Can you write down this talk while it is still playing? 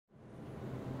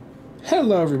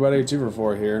Hello everybody,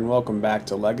 2for4 here, and welcome back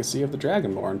to Legacy of the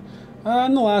Dragonborn.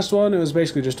 In the last one, it was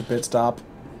basically just a pit stop.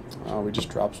 We just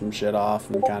dropped some shit off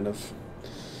and kind of...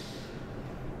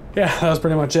 Yeah, that was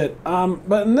pretty much it.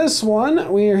 But in this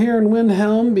one, we are here in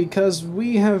Windhelm because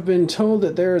we have been told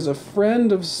that there is a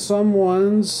friend of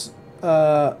someone's...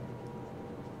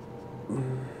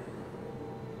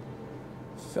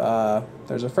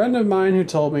 there's a friend of mine who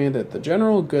told me that the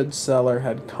general goods seller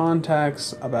had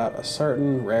contacts about a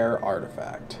certain rare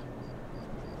artifact.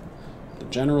 The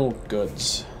general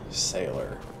goods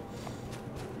sailor.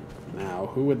 Now,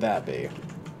 who would that be?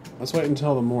 Let's wait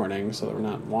until the morning so that we're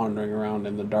not wandering around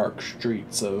in the dark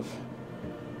streets of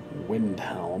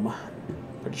Windhelm.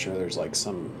 Pretty sure there's like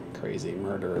some crazy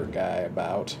murderer guy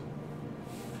about.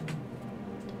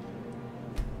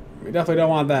 We definitely don't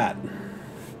want that.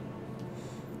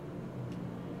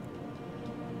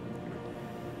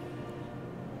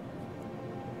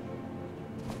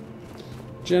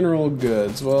 General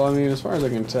goods. Well, I mean, as far as I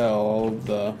can tell, all of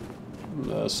the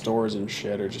stores and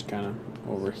shit are just kind of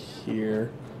over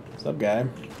here. What's up, guy?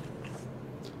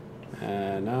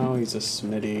 No, he's a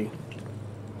Smitty.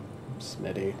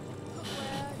 Smitty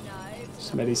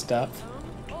stuff.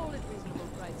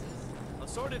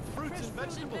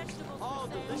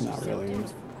 Not really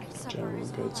general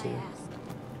goods here.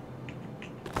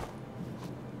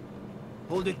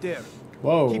 Hold it there.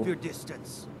 Whoa. Keep your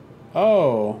distance.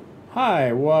 Oh.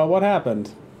 Hi, what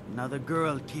happened? Another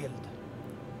girl killed.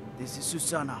 This is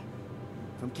Susanna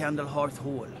from Candlehearth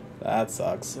Hall. That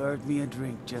sucks. Served me a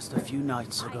drink just a few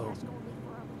nights ago,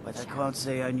 but I can't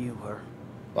say I knew her.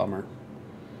 Bummer.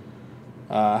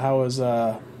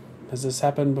 Has this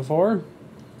happened before?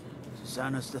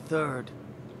 Susanna's the third.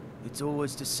 It's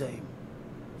always the same.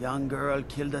 Young girl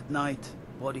killed at night,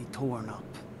 body torn up.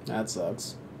 That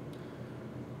sucks.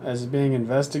 Is it being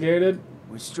investigated?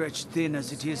 We're stretched thin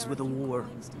as it is with the war.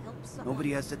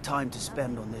 Nobody has the time to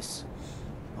spend on this.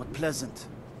 Not pleasant,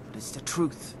 but it's the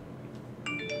truth.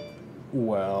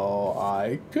 Well,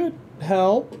 I could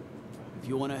help. If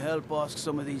you want to help, ask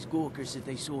some of these gawkers if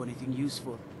they saw anything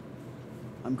useful.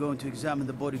 I'm going to examine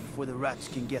the body before the rats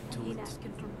can get to it.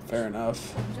 Fair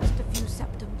enough. Just a few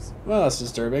septums. Well, that's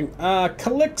disturbing.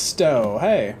 Calixto,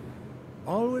 hey.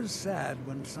 Always sad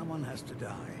when someone has to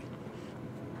die.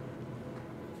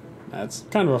 That's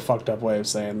kind of a fucked up way of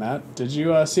saying that. Did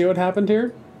you see what happened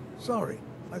here? Sorry,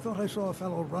 I thought I saw a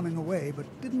fellow running away, but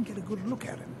didn't get a good look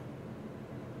at him.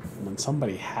 When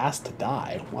somebody has to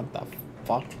die, what the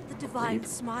fuck? The divine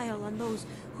smile on those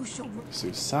who show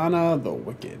Susanna the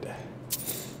Wicked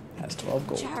has 12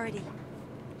 gold. charity.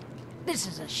 This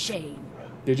is a shame.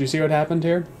 Did you see what happened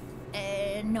here?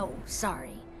 No,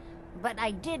 sorry. But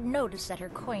I did notice that her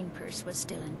coin purse was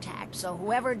still intact, so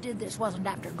whoever did this wasn't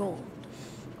after gold.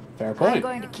 Fair point. I'm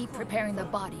going to keep preparing the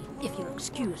body, if you'll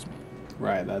excuse me.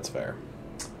 Right, that's fair.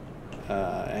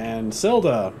 And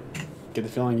Silda, get the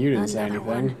feeling you didn't say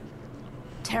Another anything. one.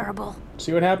 Terrible.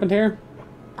 See what happened here?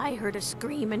 I heard a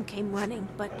scream and came running,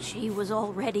 but she was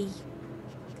already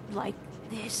like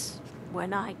this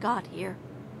when I got here.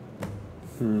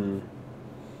 I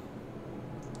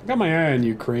got my eye on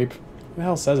you, creep. Who the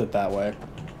hell says it that way?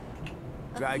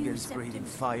 Dragons breathing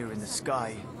fire in the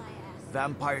sky.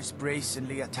 Vampires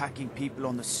brazenly attacking people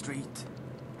on the street.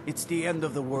 It's the end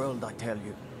of the world, I tell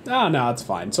you. Oh, no, it's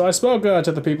fine. So I spoke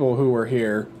to the people who were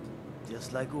here.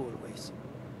 Just like always.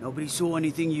 Nobody saw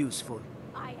anything useful.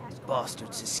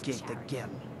 Bastards escaped again.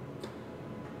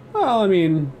 Well, I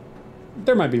mean,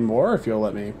 there might be more if you'll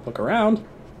let me look around.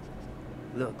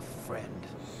 Look, friend.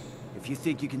 If you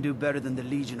think you can do better than the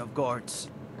Legion of Guards,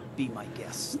 be my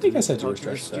guest. I think I said you were Talk to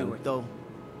the stretched then. steward, though.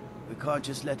 We can't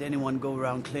just let anyone go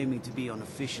around claiming to be on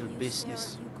official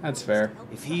business. That's fair.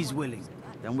 If he's willing,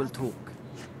 then we'll talk.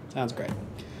 Sounds great.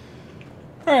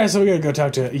 Alright, so we gotta go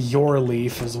talk to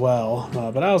Heirlooms as well.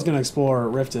 But I was gonna explore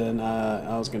Riften.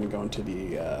 I was gonna go into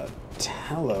the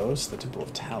Talos, the Temple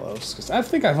of Talos, because I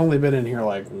think I've only been in here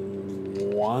like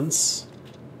once.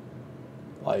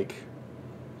 Like,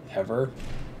 ever.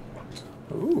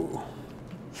 Ooh.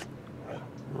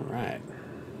 Alright.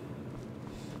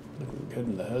 Looking good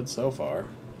in the hood so far.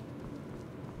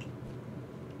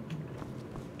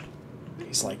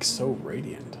 He's like so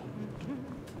radiant.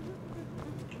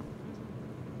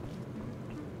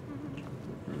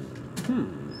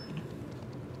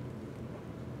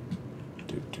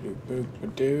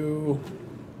 Do.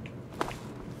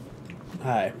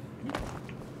 Hi.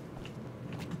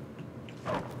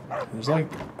 There's like,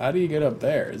 how do you get up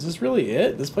there? Is this really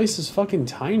it? This place is fucking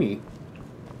tiny.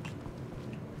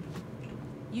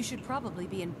 You should probably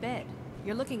be in bed.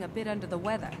 You're looking a bit under the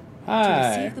weather. To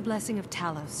Hi. receive the blessing of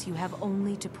Talos, you have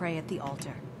only to pray at the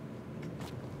altar.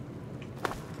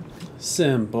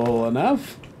 Simple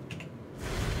enough.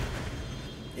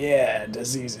 Yeah,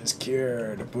 disease is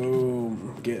cured.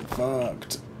 Boom. Get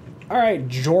fucked. Alright,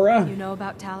 Jorah. You know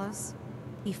about Talos?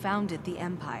 He founded the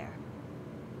Empire.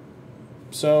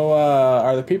 So,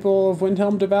 are the people of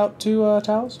Windhelm devout to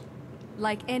Talos?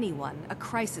 Like anyone, a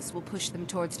crisis will push them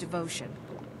towards devotion.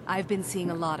 I've been seeing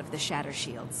a lot of the Shatter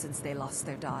Shields since they lost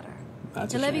their daughter.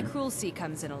 That's a Televi shame. Cruelty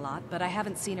comes in a lot, but I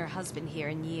haven't seen her husband here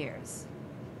in years.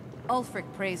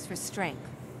 Ulfric prays for strength.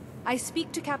 I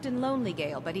speak to Captain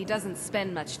Lonelygale, but he doesn't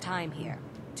spend much time here.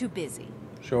 Too busy.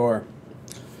 Sure.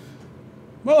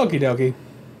 Well, okie dokie.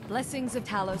 Blessings of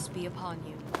Talos be upon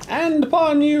you. And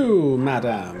upon you,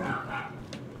 madam.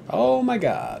 Oh my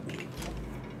god.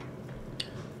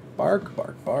 Bark,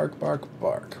 bark, bark, bark,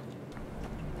 bark.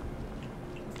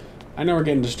 I know we're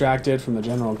getting distracted from the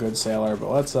general good sailor, but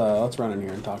let's run in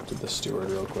here and talk to the steward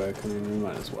real quick. I mean, we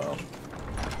might as well.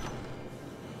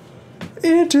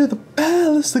 Enter the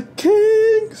palace of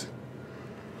kings.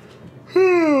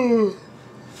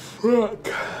 Fuck.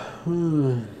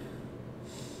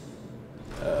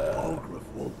 Ulfric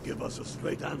won't give us a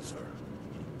straight answer.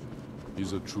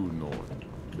 He's a true Nord.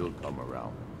 He'll come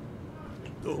around.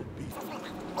 Don't be.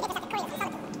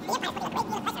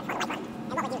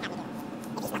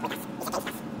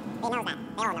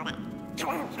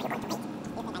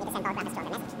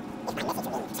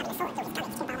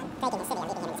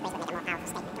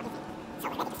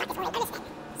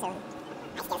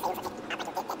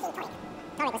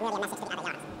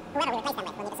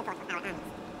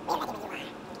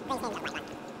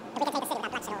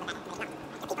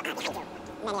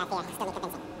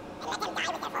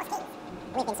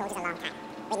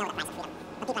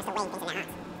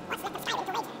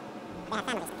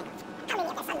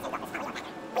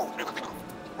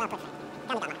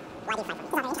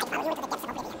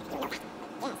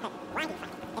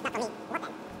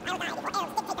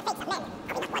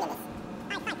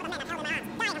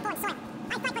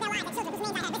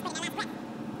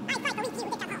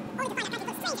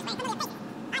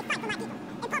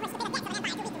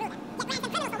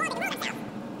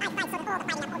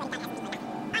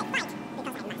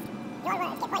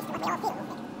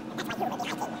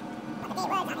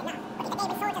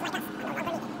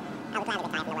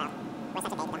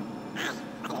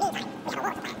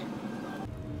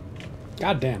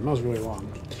 God damn, that was really long.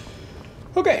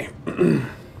 Okay,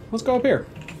 let's go up here.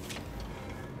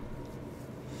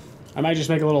 I might just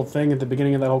make a little thing at the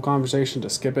beginning of that whole conversation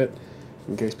to skip it,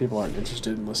 in case people aren't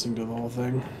interested in listening to the whole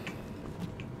thing.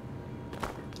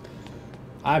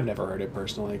 I've never heard it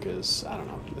personally, because, I don't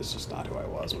know, it's just not who I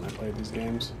was when I played these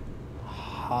games.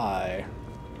 Hi.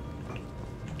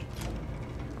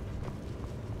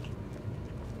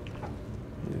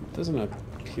 It doesn't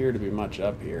appear to be much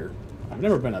up here. I've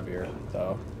never been up here,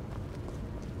 though.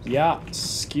 Yeah,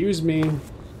 excuse me.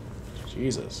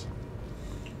 Jesus.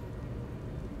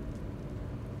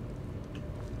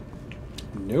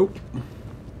 Nope.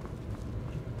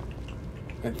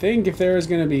 I think if there was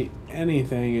going to be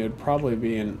anything, it would probably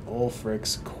be in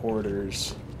Ulfric's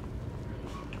quarters.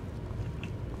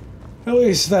 At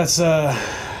least that's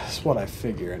what I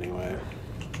figure, anyway.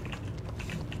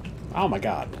 Oh my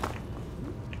god.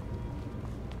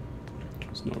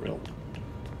 There's no real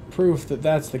proof that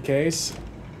that's the case.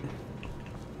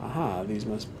 Aha, these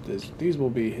will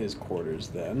be his quarters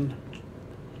then.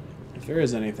 If there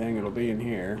is anything, it'll be in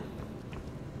here.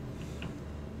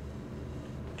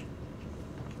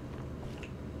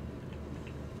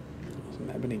 Some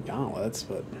ebony gauntlets,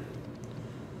 but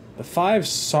the 5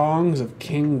 Songs of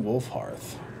King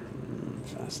Wolfhearth.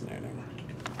 Fascinating.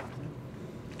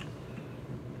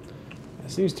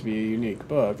 It seems to be a unique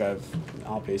book. I've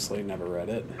obviously never read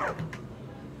it.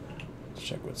 Let's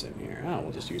check what's in here. Oh,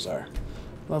 we'll just use our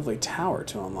lovely tower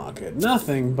to unlock it.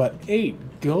 Nothing but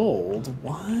 8 gold.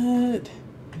 What?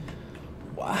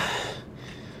 What?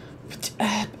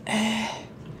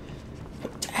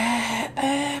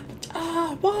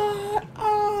 What?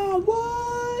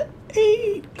 What?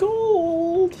 8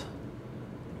 gold?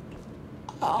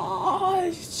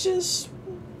 It's just...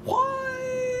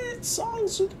 What?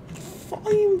 Songs of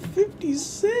Volume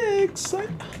 56?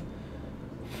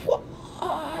 What?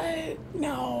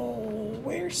 No.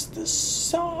 Where's the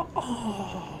song?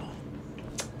 Oh.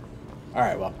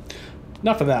 Alright, well.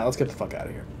 Enough of that. Let's get the fuck out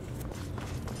of here.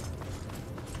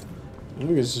 I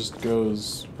think it just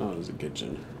goes... Oh, there's a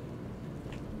kitchen.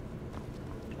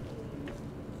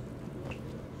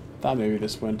 Thought maybe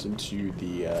this went into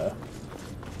the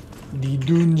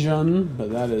dungeon,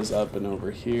 but that is up and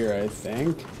over here, I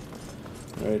think.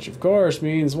 Which, of course,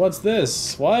 means, what's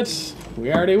this? What?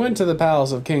 We already went to the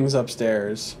Palace of Kings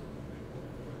upstairs.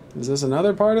 Is this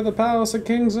another part of the Palace of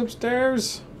Kings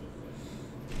upstairs?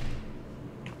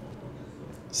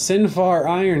 Sinfar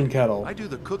Iron Kettle. I do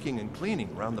the cooking and cleaning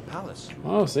around the palace.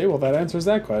 Oh, see, well that answers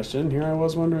that question. Here I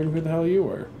was wondering who the hell you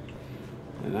were.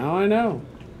 And now I know.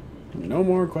 No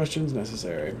more questions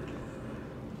necessary.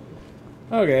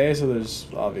 Okay, so there's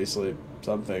obviously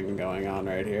something going on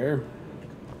right here.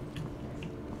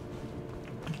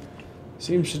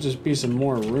 Seems to just be some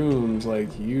more rooms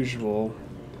like usual.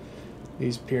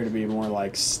 These appear to be more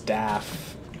like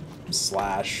staff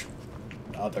slash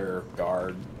other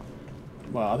guard.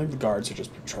 Well, I think the guards are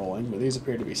just patrolling, but these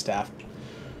appear to be staff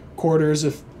quarters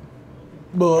if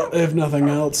nothing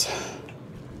else.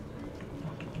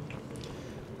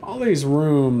 All these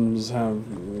rooms have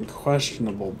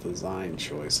questionable design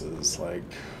choices. Like,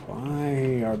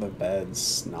 why are the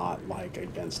beds not like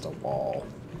against a wall?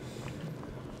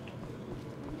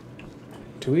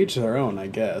 To each their own, I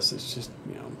guess. It's just,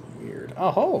 you know, weird.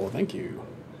 Oh, thank you.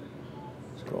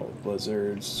 Scroll of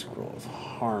Blizzards, Scroll of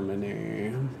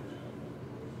Harmony.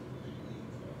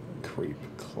 Creep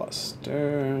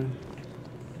Cluster.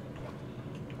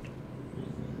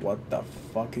 What the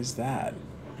fuck is that?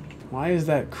 Why is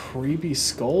that creepy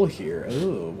skull here?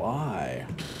 Ooh, why?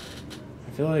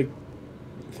 I feel like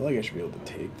I should be able to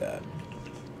take that.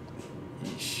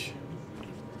 Yeesh.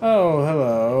 Oh,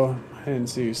 hello. I didn't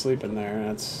see you sleeping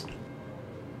there.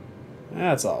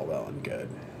 That's all well and good.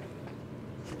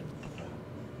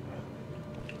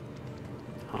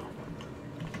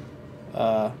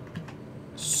 Huh.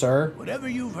 Sir? Whatever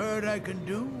you've heard I can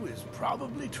do is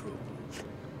probably true.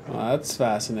 Well, that's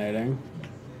fascinating.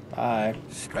 Bye.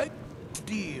 Strength and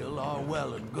steel are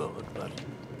well and good, but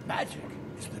magic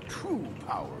is the true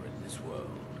power in this world.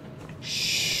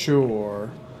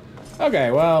 Sure.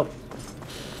 Okay, well,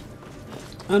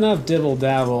 enough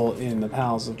dibble-dabble in the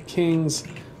Palace of Kings.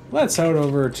 Let's head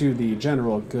over to the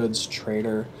general goods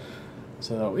trader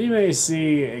so that we may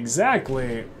see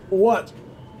exactly what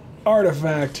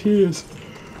artifact he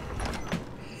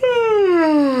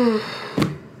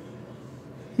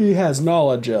has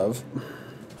knowledge of.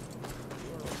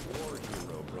 War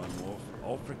hero, Brunwolf.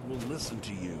 Ulfric will listen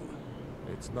to you.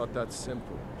 It's not that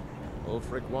simple.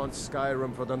 Ulfric wants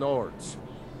Skyrim for the Nords.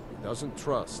 He doesn't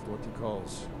trust what he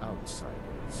calls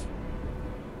outsiders.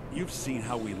 You've seen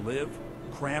how we live.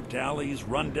 Cramped alleys,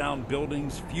 run-down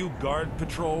buildings, few guard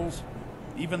patrols.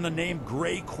 Even the name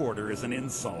Grey Quarter is an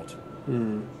insult.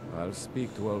 I'll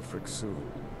speak to Ulfric soon,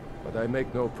 but I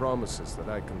make no promises that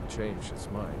I can change his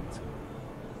mind.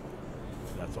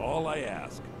 That's all I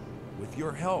ask. With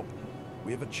your help,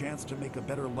 we have a chance to make a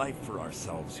better life for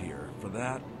ourselves here. For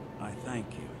that, I thank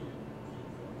you.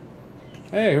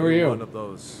 Hey, who are you? One of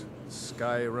those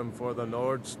Skyrim for the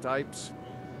Nords types?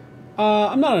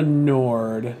 I'm not a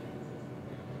Nord.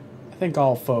 I think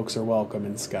all folks are welcome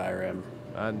in Skyrim.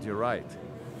 And you're right,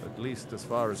 at least as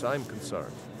far as I'm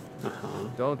concerned.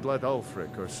 Don't let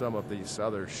Ulfric or some of these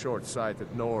other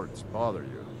short-sighted Nords bother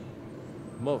you.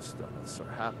 Most of us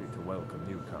are happy to welcome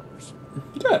newcomers.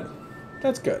 Good.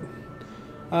 That's good.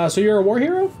 So you're a war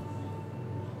hero?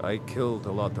 I killed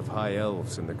a lot of high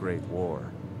elves in the Great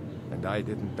War, and I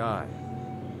didn't die.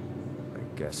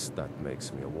 I guess that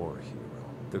makes me a war hero.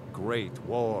 The Great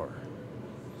War.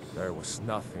 There was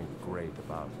nothing great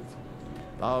about it.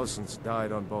 Thousands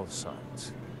died on both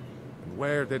sides. And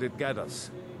where did it get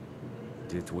us?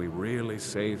 Did we really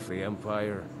save the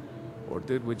Empire? Or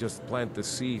did we just plant the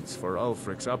seeds for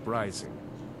Ulfric's uprising?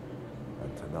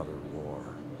 And another war.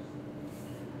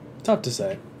 Tough to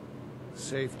say.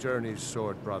 Safe journeys,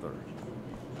 sword brother.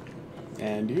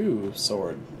 And you,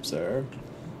 sword, sir.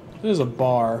 This is a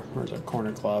bar, or is it a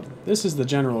corner club? This is the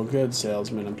general goods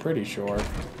salesman, I'm pretty sure.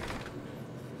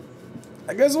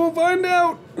 I guess we'll find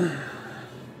out.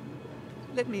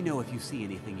 Let me know if you see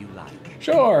anything you like.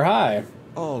 Sure, hi.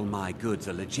 All my goods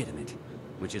are legitimate,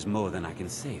 which is more than I can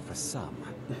say for some.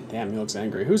 Damn, he looks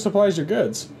angry. Who supplies your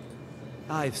goods?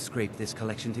 I've scraped this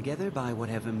collection together by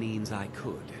whatever means I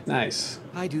could. Nice.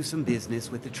 I do some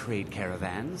business with the trade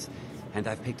caravans, and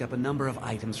I've picked up a number of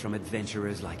items from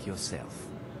adventurers like yourself.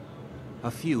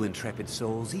 A few intrepid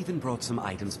souls even brought some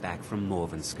items back from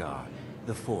Morvenskar,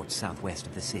 the fort southwest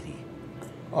of the city.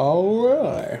 Oh,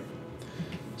 really?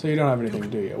 So you don't have anything,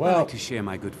 do you? Well, I like to share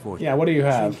my good fortune. Yeah, what do you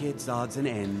have? Trinkets, odds and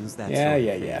ends, that Yeah, sort of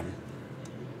yeah, thing. yeah.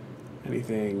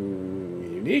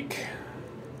 Anything unique?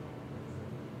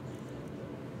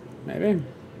 Maybe.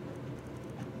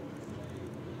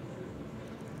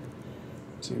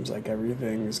 Seems like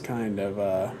everything is kind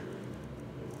of,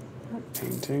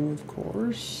 painting, of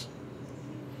course.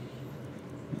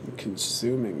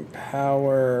 Consuming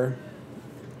power.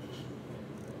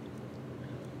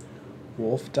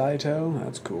 Wolf Daito?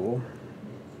 That's cool.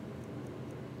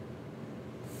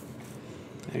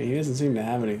 I mean, he doesn't seem to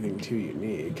have anything too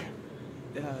unique.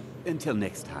 Until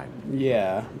next time.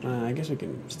 Yeah, I guess we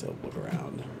can still look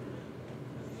around.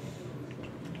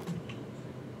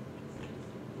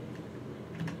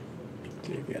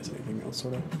 See if he has anything else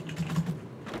sort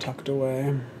of tucked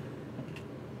away.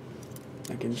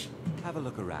 Like in, have a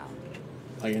look around.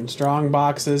 Like in strong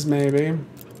boxes, maybe.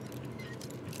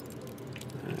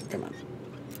 Come on.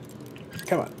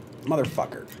 Come on,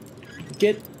 motherfucker.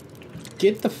 Get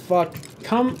the fuck.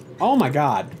 Come. Oh my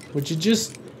god. Would you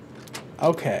just.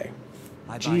 Okay.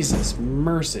 Jesus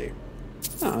mercy.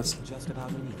 No, it's just about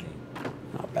anything.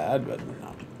 Not bad, but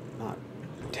not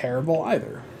terrible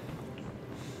either.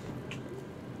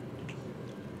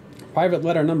 Private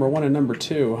letter number 1 and number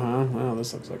 2, huh? Well,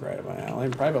 this looks like right up my alley.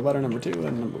 Private letter number 2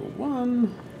 and number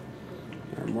 1.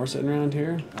 There are more sitting around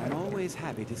here. I'm always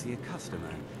happy to see a customer,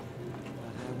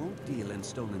 but I won't deal in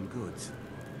stolen goods.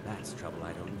 That's trouble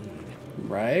I don't need.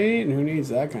 Right? Who needs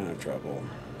that kind of trouble?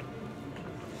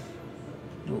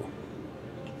 Ooh.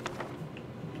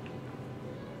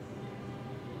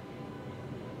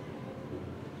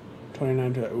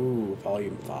 Ooh,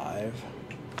 volume 5.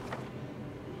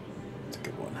 That's a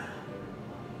good one.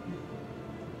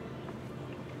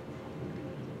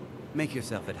 Make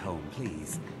yourself at home,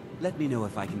 please. Let me know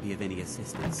if I can be of any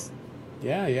assistance.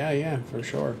 Yeah, for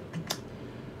sure.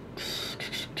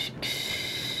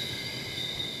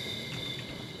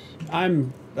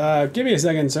 Give me a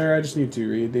second, sir. I just need to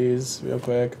read these real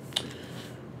quick.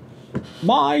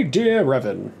 My dear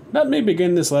Revan, let me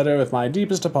begin this letter with my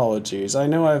deepest apologies. I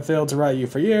know I've failed to write you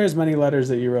for years. Many letters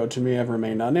that you wrote to me have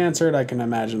remained unanswered. I can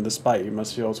imagine the spite you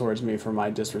must feel towards me for my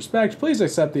disrespect. Please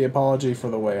accept the apology for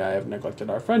the way I have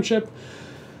neglected our friendship.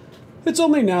 It's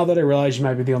only now that I realize you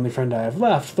might be the only friend I have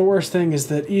left. The worst thing is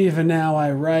that even now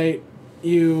I write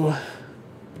you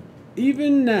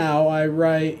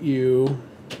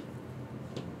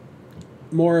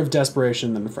more of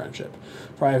desperation than friendship.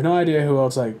 For I have no idea who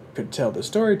else I could tell this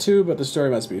story to, but the story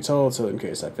must be told, so in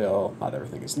case I fail, not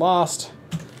everything is lost.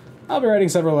 I'll be writing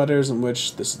several letters in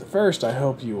which this is the first. I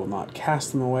hope you will not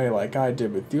cast them away like I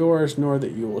did with yours, nor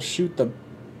that you will shoot the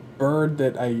bird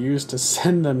that I used to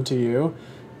send them to you.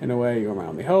 In a way, you are my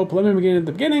only hope. Let me begin at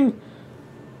the beginning.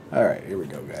 Alright, here we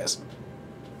go, guys.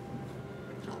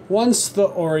 Once the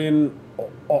Orion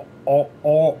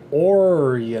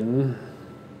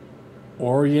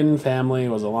family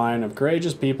was a line of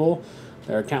courageous people.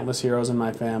 There are countless heroes in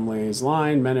my family's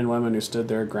line, men and women who stood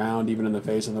their ground even in the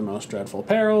face of the most dreadful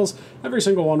perils. Every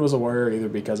single one was a warrior either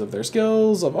because of their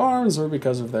skills of arms or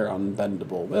because of their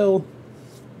unbendable will.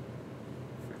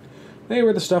 They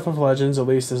were the stuff of legends, at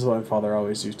least this is what my father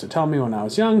always used to tell me when I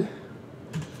was young.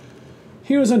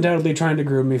 He was undoubtedly trying to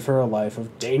groom me for a life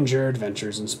of danger,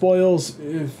 adventures, and spoils.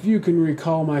 If you can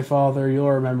recall my father,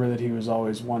 you'll remember that he was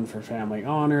always one for family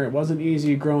honor. It wasn't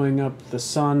easy growing up the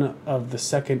son of the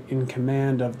second in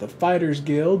command of the Fighters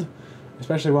Guild,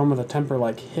 especially one with a temper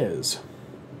like his.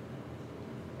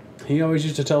 He always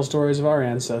used to tell stories of our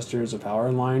ancestors, of how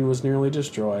our line was nearly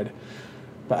destroyed,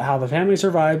 but how the family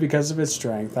survived because of its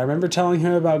strength. I remember telling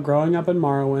him about growing up in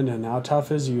Morrowind and how tough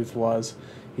his youth was.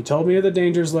 He told me of the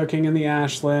dangers lurking in the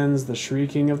ashlands, the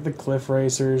shrieking of the cliff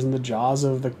racers, and the jaws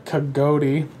of the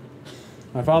Kagoti.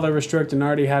 My father was strict and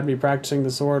already had me practicing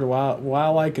the sword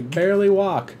while I could barely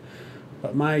walk.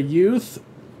 But my youth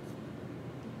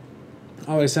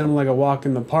always sounded like a walk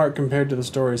in the park compared to the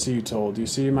stories he told. You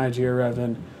see, my dear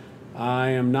Revan,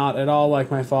 I am not at all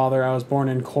like my father. I was born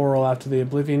in Coral after the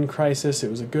Oblivion Crisis. It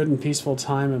was a good and peaceful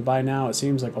time, and by now it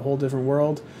seems like a whole different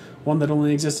world. One that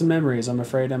only exists in memories. I'm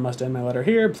afraid I must end my letter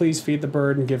here. Please feed the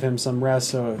bird and give him some rest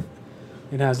so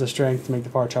it has the strength to make the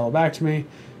part travel back to me.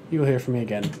 You will hear from me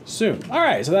again soon.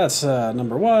 Alright, so that's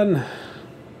number 1.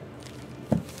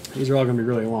 These are all going to be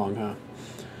really long, huh?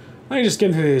 Let me just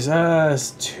get through these.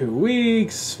 2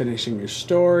 weeks, finishing your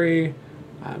story.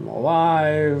 I'm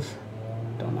alive.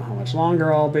 Don't know how much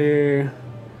longer I'll be.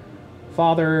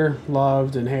 Father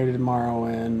loved and hated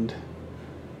Morrowind.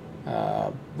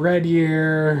 Red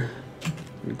Year,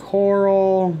 and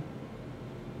Coral,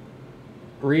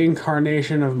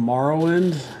 reincarnation of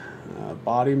Morrowind,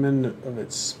 embodiment of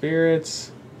its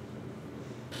spirits,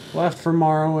 left for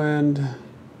Morrowind,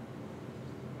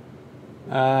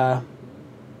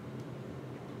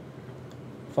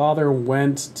 father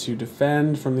went to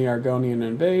defend from the Argonian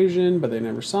invasion, but they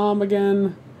never saw him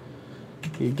again.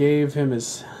 He gave him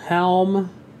his helm.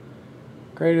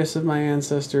 Greatest of my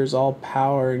ancestors, all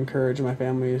power and courage of my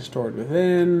family is stored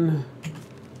within.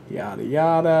 Yada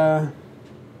yada.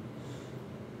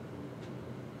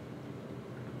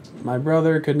 My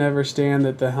brother could never stand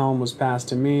that the helm was passed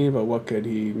to me, but what could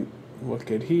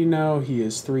he know? He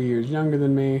is 3 years younger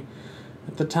than me.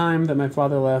 At the time that my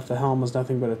father left, the helm was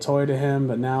nothing but a toy to him,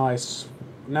 but now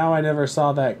I never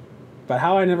saw that, but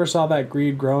how I never saw that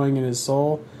greed growing in his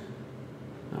soul.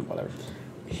 Whatever.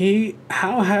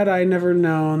 How had I never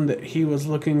known that he was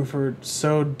looking for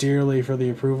so dearly for the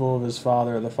approval of his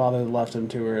father? The father left him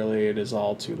too early. It is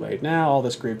all too late now. All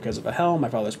this grief because of a helm. My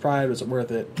father's pride. Was it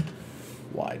worth it?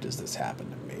 Why does this happen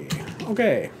to me?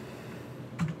 Okay.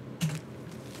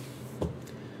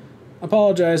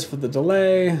 Apologize for the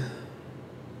delay.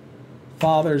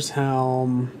 Father's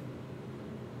helm.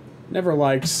 Never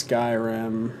liked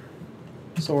Skyrim.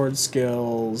 Sword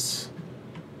skills.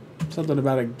 Something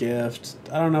about a gift.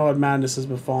 I don't know what madness has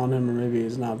befallen him, or maybe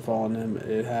it's not befallen him.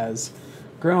 It has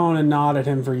grown and gnawed at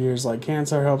him for years like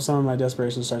cancer. I hope some of my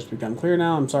desperation starts to become clear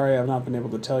now. I'm sorry I have not been able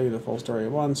to tell you the full story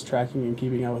at once. Tracking and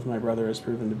keeping up with my brother has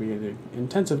proven to be an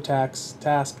intensive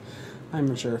task. I'm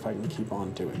not sure if I can keep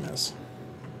on doing this.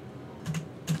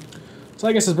 So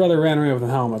I guess his brother ran away with the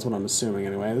helm. That's what I'm assuming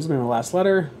anyway. This has been my last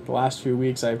letter. The last few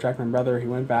weeks I have tracked my brother. He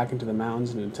went back into the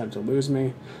mountains in an attempt to lose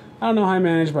me. I don't know how I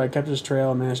managed, but I kept his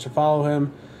trail and managed to follow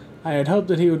him. I had hoped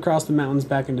that he would cross the mountains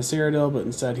back into Cyrodiil, but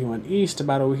instead he went east.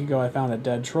 About a week ago I found a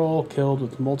dead troll, killed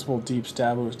with multiple deep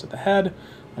stab wounds to the head.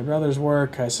 My brother's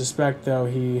work. I suspect, though,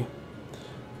 he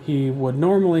would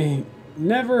normally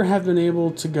never have been able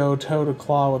to go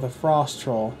toe-to-claw with a frost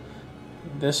troll.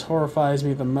 This horrifies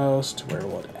me the most. Where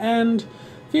will it end?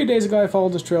 A few days ago I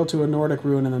followed this trail to a Nordic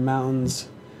ruin in the mountains.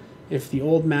 If the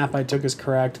old map I took is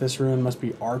correct, this ruin must be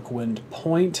Arkwind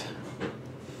Point.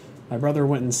 My brother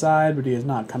went inside, but he has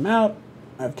not come out.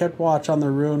 I've kept watch on the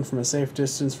ruin from a safe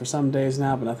distance for some days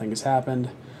now, but nothing has happened.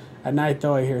 At night,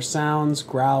 though, I hear sounds,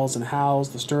 growls and howls,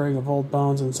 the stirring of old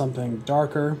bones and something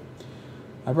darker.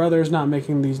 My brother is not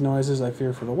making these noises. I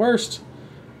fear for the worst.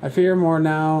 I fear more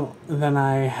now than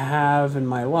I have in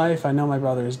my life. I know my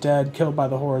brother is dead, killed by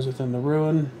the horrors within the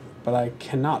ruin, but I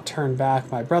cannot turn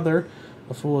back. My brother,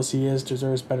 a fool as he is,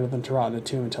 deserves better than to rot in a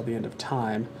tomb until the end of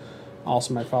time.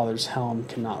 Also, my father's helm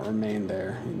cannot remain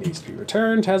there. It needs to be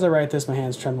returned. As I write this, my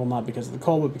hands tremble not because of the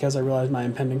cold, but because I realize my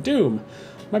impending doom.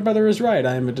 My brother is right.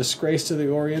 I am a disgrace to the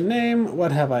Orient name.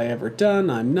 What have I ever done?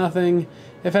 I'm nothing.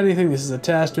 If anything, this is a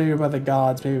test, maybe by the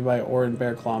gods, maybe by Orin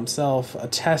Bearclaw himself. A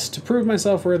test to prove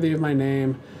myself worthy of my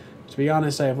name. To be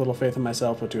honest, I have little faith in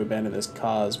myself, but to abandon this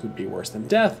cause would be worse than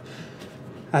death.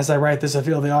 As I write this, I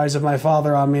feel the eyes of my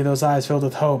father on me, those eyes filled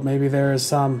with hope. Maybe there is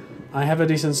some. I have a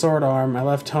decent sword arm. I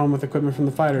left home with equipment from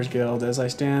the Fighters Guild. As I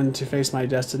stand to face my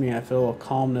destiny, I feel a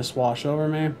calmness wash over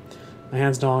me. My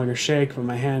hands no longer shake, but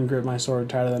my hand grip my sword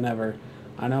tighter than ever.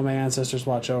 I know my ancestors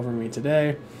watch over me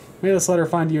today. May this letter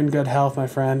find you in good health, my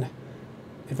friend.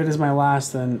 If it is my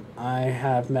last, then I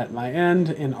have met my end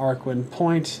in Arkwind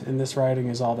Point, and this writing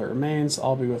is all that remains.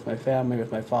 I'll be with my family,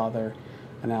 with my father,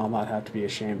 and I'll not have to be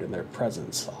ashamed in their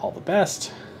presence. All the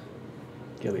best,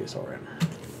 Gilius Orin.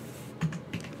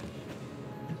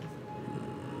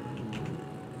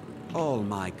 All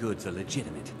my goods are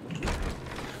legitimate.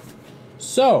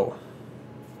 So,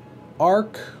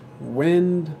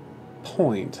 Arkwind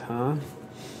Point, huh?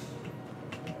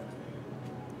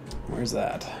 Where's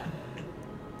that?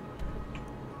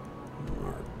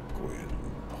 Arkwind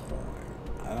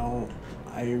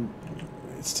Point.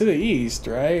 It's to the east,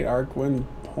 right? Arkwind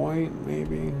Point,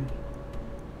 maybe?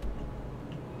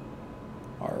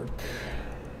 Arkwind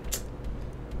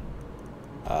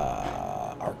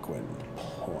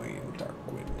Point.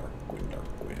 Arkwind.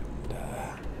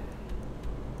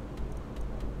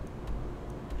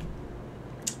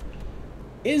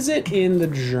 Is it in the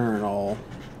journal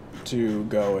to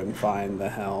go and find the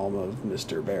helm of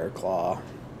Mr. Bearclaw?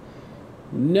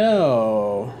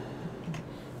 No.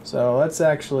 So let's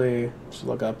actually just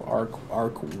look up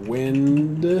Arkwind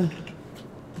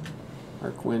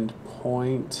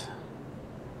Point.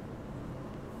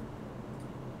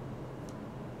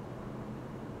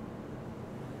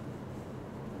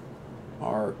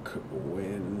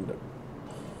 Arkwind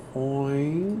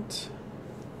Point.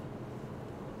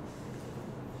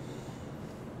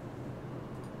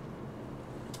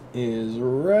 Is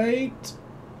right.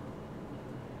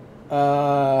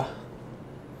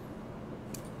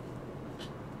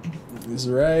 Is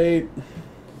right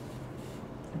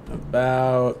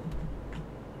about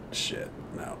shit.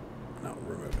 No,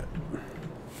 remove it.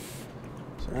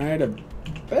 It's right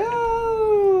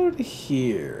about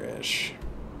here-ish.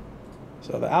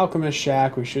 So the Alchemist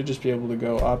Shack, we should just be able to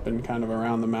go up and kind of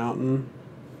around the mountain,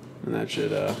 and that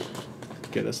should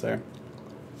get us there.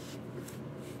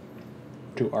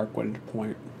 To Arkwind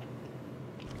Point.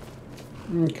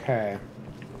 Okay.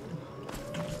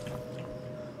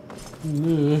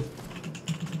 So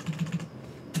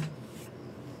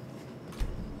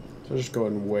just go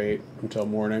ahead and wait until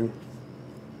morning.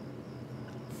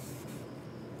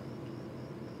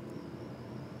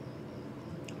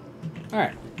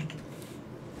 Alright.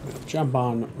 Jump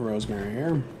on Rosemary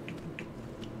here.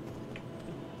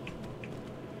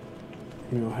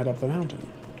 And we'll head up the mountain.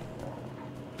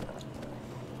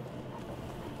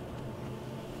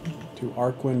 To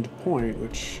Arkwind Point,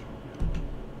 which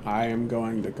I am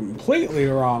going the completely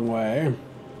wrong way.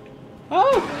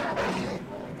 Oh!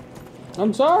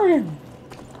 I'm sorry.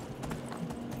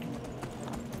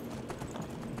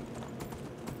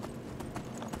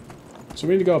 So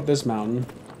we need to go up this mountain.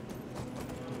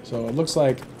 So it looks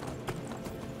like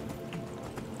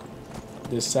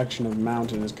this section of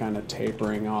mountain is kind of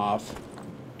tapering off.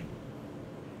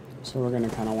 So we're going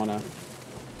to kind of want to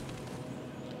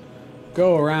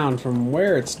go around from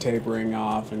where it's tapering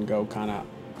off and go kind of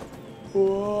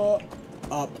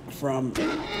up from...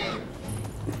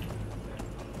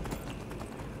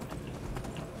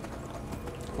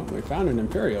 Well, we found an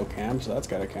Imperial camp, so that's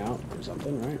got to count or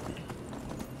something, right?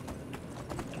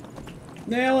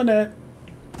 Nailing it!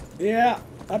 Yeah,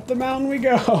 up the mountain we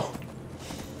go!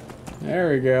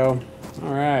 There we go.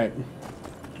 Alright.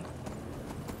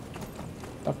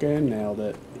 Fucking nailed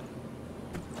it.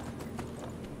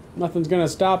 Nothing's gonna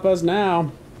stop us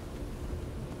now.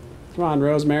 Come on,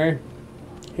 Rosemary.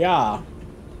 Yeah.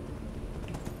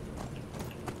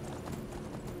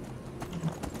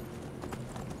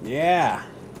 Yeah.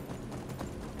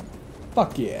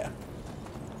 Fuck yeah.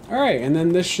 Alright, and then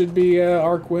this should be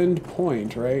Arkwind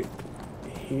Point, right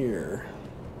here.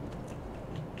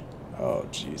 Oh,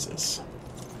 Jesus.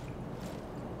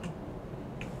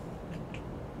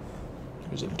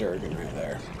 There's a Durgan right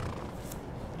there.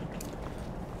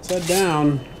 Let's head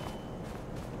down.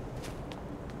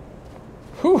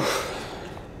 Whew.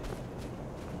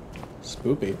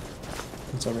 Spoopy.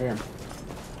 What's over here?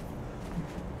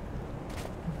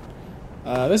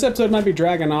 This episode might be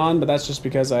dragging on, but that's just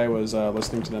because I was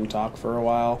listening to them talk for a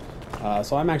while.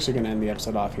 So I'm actually going to end the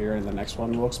episode off here, and the next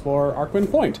one we'll explore Arkwind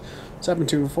Point.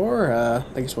 724,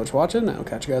 thank you so much for watching. I'll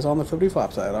catch you guys on the flippity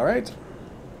flop side, alright?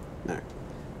 Alright.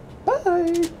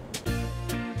 Bye!